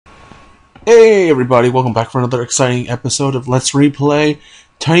Hey everybody, welcome back for another exciting episode of Let's Replay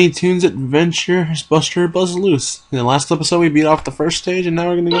Tiny Toons Adventure Buster Buzz Loose. In the last episode we beat off the first stage and now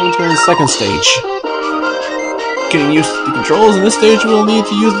we're going to go into the second stage. Getting used to the controls, in this stage we'll need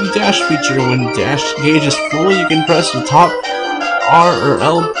to use the dash feature. When the dash gauge is full, you can press the top R or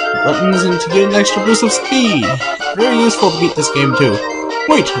L buttons and to get an extra boost of speed. Very useful to beat this game too.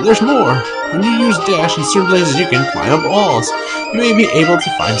 Wait, there's more! When you use dash in certain places you can climb up walls. You may be able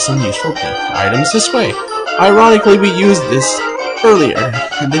to find some useful items this way. Ironically, we used this earlier,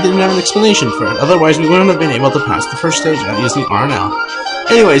 and they didn't have an explanation for it. Otherwise, we wouldn't have been able to pass the first stage without using R and L.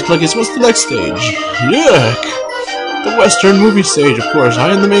 Anyways, Pluckies, what's the next stage? Yuck! The Western movie stage, of course. I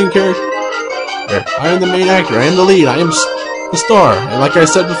am the main character. I am the main actor. I am the lead. I am the star. And like I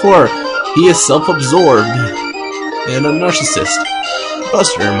said before, he is self-absorbed and a narcissist.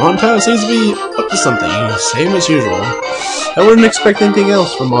 Buster, Montana seems to be up to something, same as usual. I wouldn't expect anything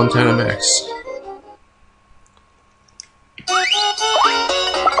else from Montana Max.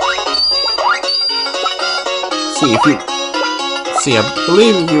 I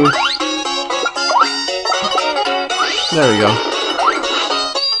believe if you... There we go.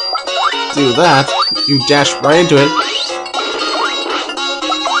 Do that, you dash right into it.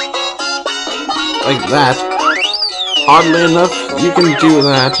 Like that. Oddly enough, you can do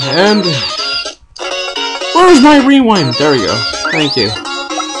that, and... Where's my rewind? There we go. Thank you.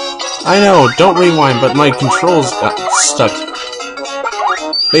 I know, don't rewind, but my controls got stuck.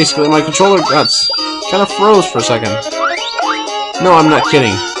 Basically, my controller got kind of froze for a second. No, I'm not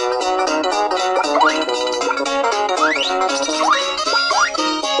kidding.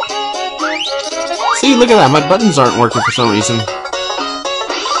 See, look at that, my buttons aren't working for some reason.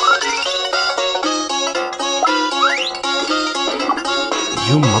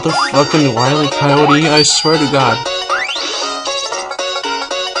 You motherfucking Wile E. Coyote, I swear to God.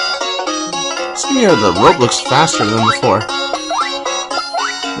 Some here, the rope looks faster than before.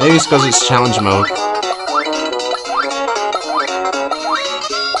 Maybe it's because it's challenge mode.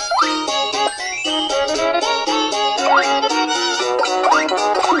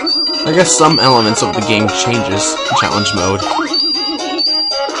 I guess some elements of the game changes in challenge mode.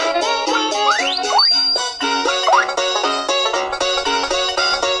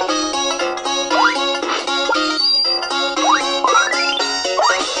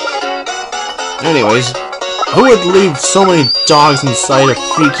 Anyways, who would leave so many dogs inside a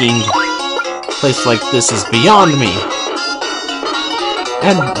freaking place like this is beyond me.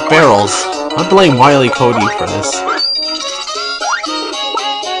 And barrels. I blame Wile E. Coyote for this.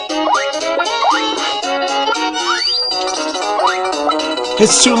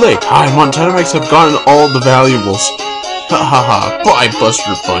 It's too late. I, Montana Max, have gotten all the valuables. Ha ha ha. Bye,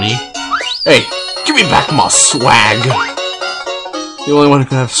 Buster Bunny. Hey, give me back my swag. The only one who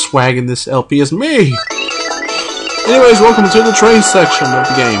can have swag in this LP is me! Anyways, welcome to the train section of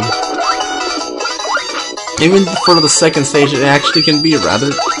the game. Even for the second stage, it actually can be rather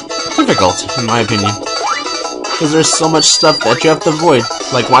difficult, in my opinion. Because there's so much stuff that you have to avoid,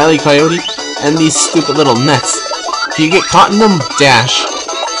 like Wile E. Coyote and these stupid little nets. If you get caught in them, dash.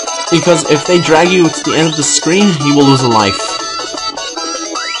 Because if they drag you to the end of the screen, you will lose a life.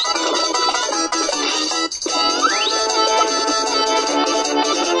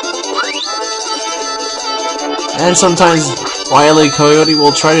 And sometimes Wile E. Coyote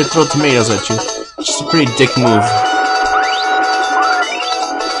will try to throw tomatoes at you, which is a pretty dick move.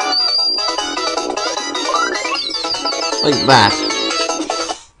 Like that.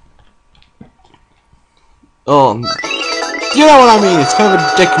 Oh, you know what I mean, it's kind of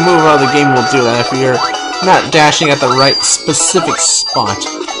a dick move how the game will do that if you're not dashing at the right specific spot.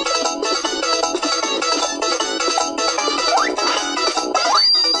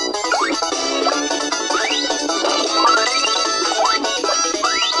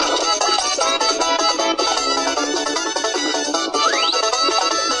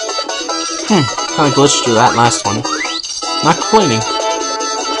 Kinda glitched through that last one. Not complaining.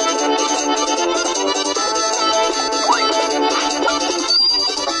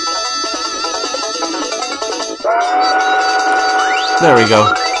 There we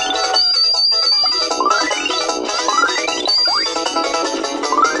go.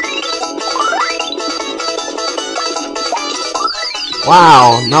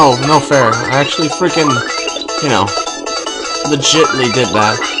 Wow, no fair. I actually freaking, you know, legitly did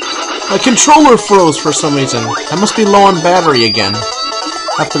that. My controller froze for some reason. I must be low on battery again.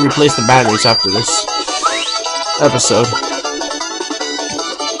 I have to replace the batteries after this episode.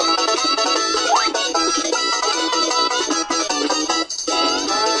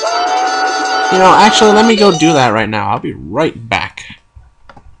 You know, actually, let me go do that right now. I'll be right back.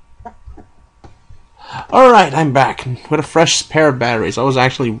 Alright, I'm back with a fresh pair of batteries. I was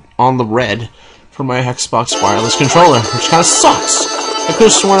actually on the red for my Xbox wireless controller, which kind of sucks. I could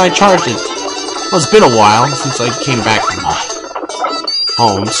have sworn I charged it. Well, it's been a while since I came back from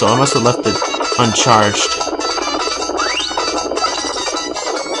home, so I must have left it uncharged.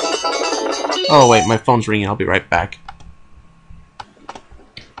 Oh wait, my phone's ringing. I'll be right back.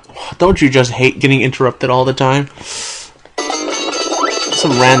 Don't you just hate getting interrupted all the time?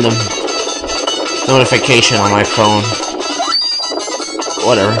 Some random notification on my phone.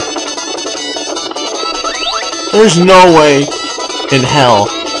 Whatever. There's no way in hell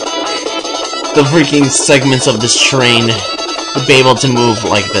the freaking segments of this train would be able to move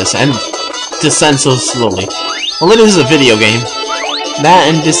like this and descend so slowly. Well, it is a video game. That,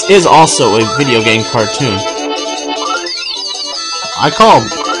 and this is also a video game cartoon. I call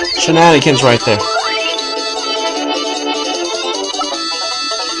shenanigans right there.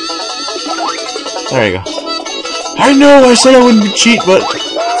 There you go. I know I said I wouldn't cheat, but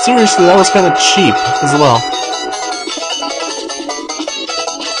seriously, that was kind of cheap as well.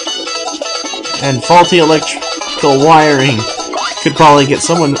 And faulty electrical wiring could probably get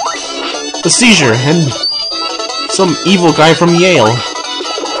someone a seizure, and some evil guy from Yale.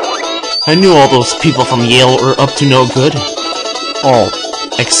 I knew all those people from Yale were up to no good. All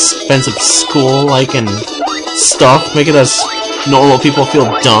expensive school-like and stuff, making us normal people feel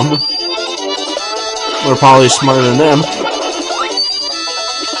dumb. We're probably smarter than them. I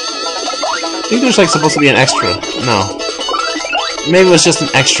think there's like supposed to be an extra. No. Maybe it was just an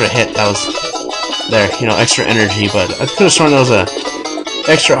extra hit that was there, you know, extra energy, but I could have sworn there was a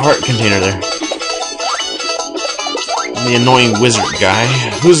extra heart container there. And the annoying wizard guy,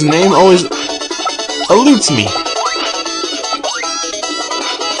 whose name always eludes me.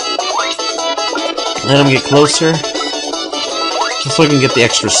 Let him get closer, just so I can get the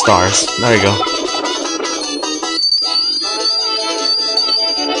extra stars. There you go.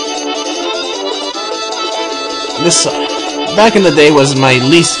 This, back in the day, was my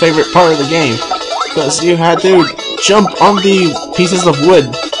least favorite part of the game, because you had to jump on the pieces of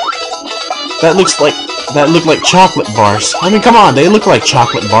wood that look like chocolate bars. I mean, come on, they look like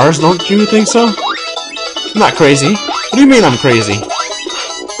chocolate bars, don't you think so? I'm not crazy. What do you mean I'm crazy?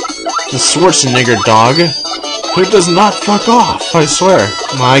 The Schwarzenegger dog, who does not fuck off, I swear.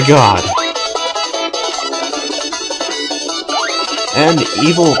 My god. And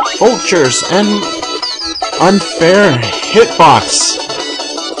evil vultures, and unfair hitbox.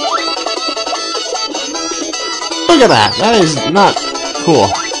 Look at that. That is not cool.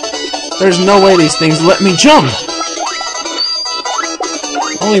 There's no way these things let me jump.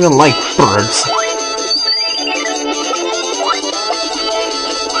 I don't even like birds.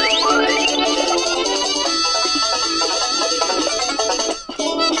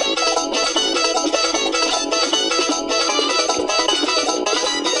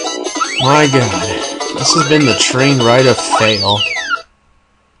 My god. This has been the train ride of fail.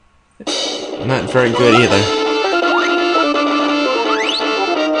 Not very good either.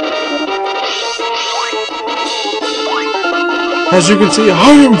 As you can see,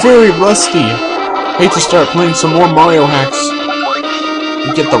 I am very rusty. Hate to start playing some more Mario hacks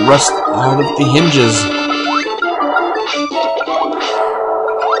and get the rust out of the hinges.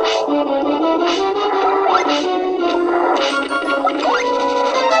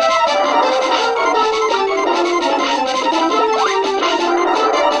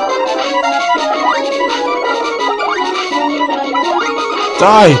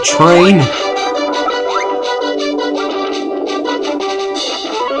 Die, train!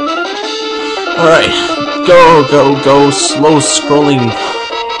 Alright, go, slow scrolling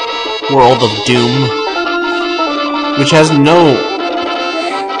world of doom, which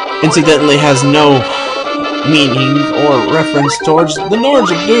incidentally has no meaning or reference towards the Nards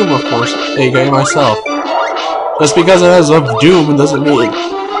of Doom, of course, aka myself. Just because it has of doom doesn't mean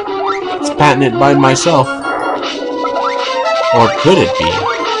it's patented by myself. Or could it be?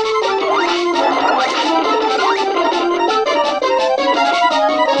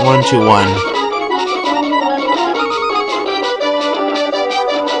 One to one.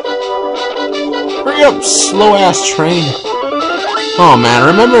 Hurry up, slow-ass train. Oh man, I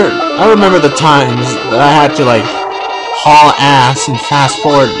remember the times that I had to like haul ass and fast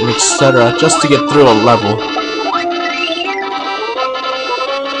forward and etc. just to get through a level.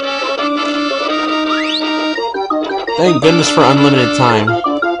 Thank goodness for unlimited time.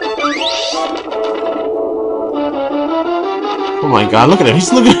 Oh my god, look at him. He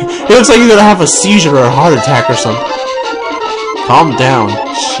looks like he's gonna have a seizure or a heart attack or something. Calm down.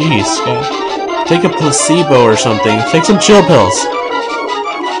 Jeez, God. Take a placebo or something. Take some chill pills.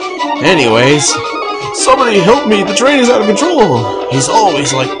 Anyways, Somebody help me, the train is out of control! He's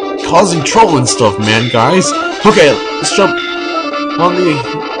always, like, causing trouble and stuff, man, guys. Okay, let's jump on the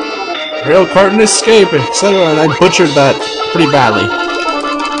rail cart and escape, etc. And I butchered that pretty badly.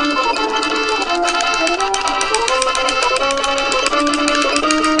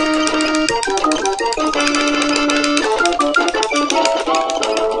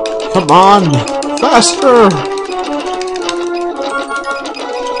 Come on! Faster!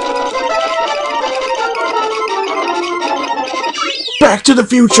 Back to the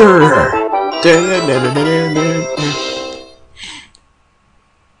future!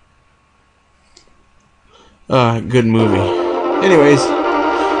 Good movie. Anyways,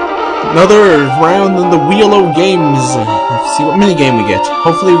 another round in the Wheel of Games. Let's see what minigame we get.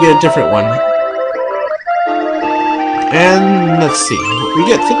 Hopefully we get a different one. And let's see what we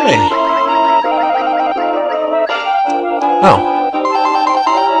get today. Oh.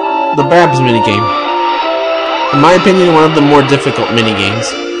 The Babs minigame. In my opinion, one of the more difficult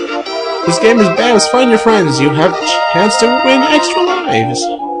minigames. This game is Babs Find Your Friends. You have a chance to win extra lives.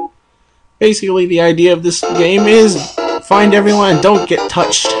 Basically, the idea of this game is find everyone and don't get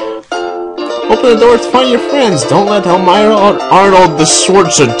touched. Open the door to find your friends. Don't let Elmira Arnold the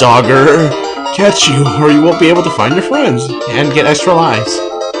Schwarzenegger catch you, or you won't be able to find your friends and get extra lives.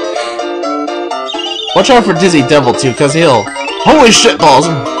 Watch out for Dizzy Devil too, cause he'll holy shit balls!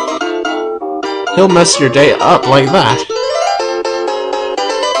 He'll mess your day up like that.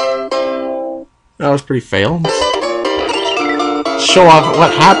 That was pretty fail. Show off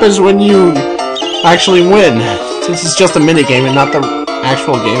what happens when you actually win, since it's just a minigame and not the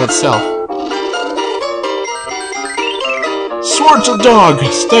actual game itself. Swords of Dog,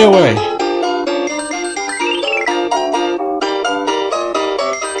 stay away.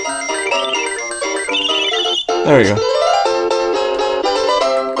 There we go.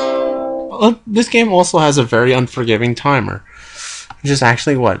 This game also has a very unforgiving timer. Which is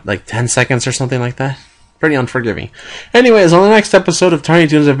actually, what, like 10 seconds or something like that? Pretty unforgiving. Anyways, on the next episode of Tiny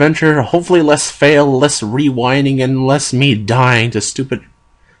Toons Adventure, hopefully less fail, less rewinding, and less me dying to stupid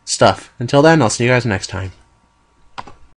stuff. Until then, I'll see you guys next time.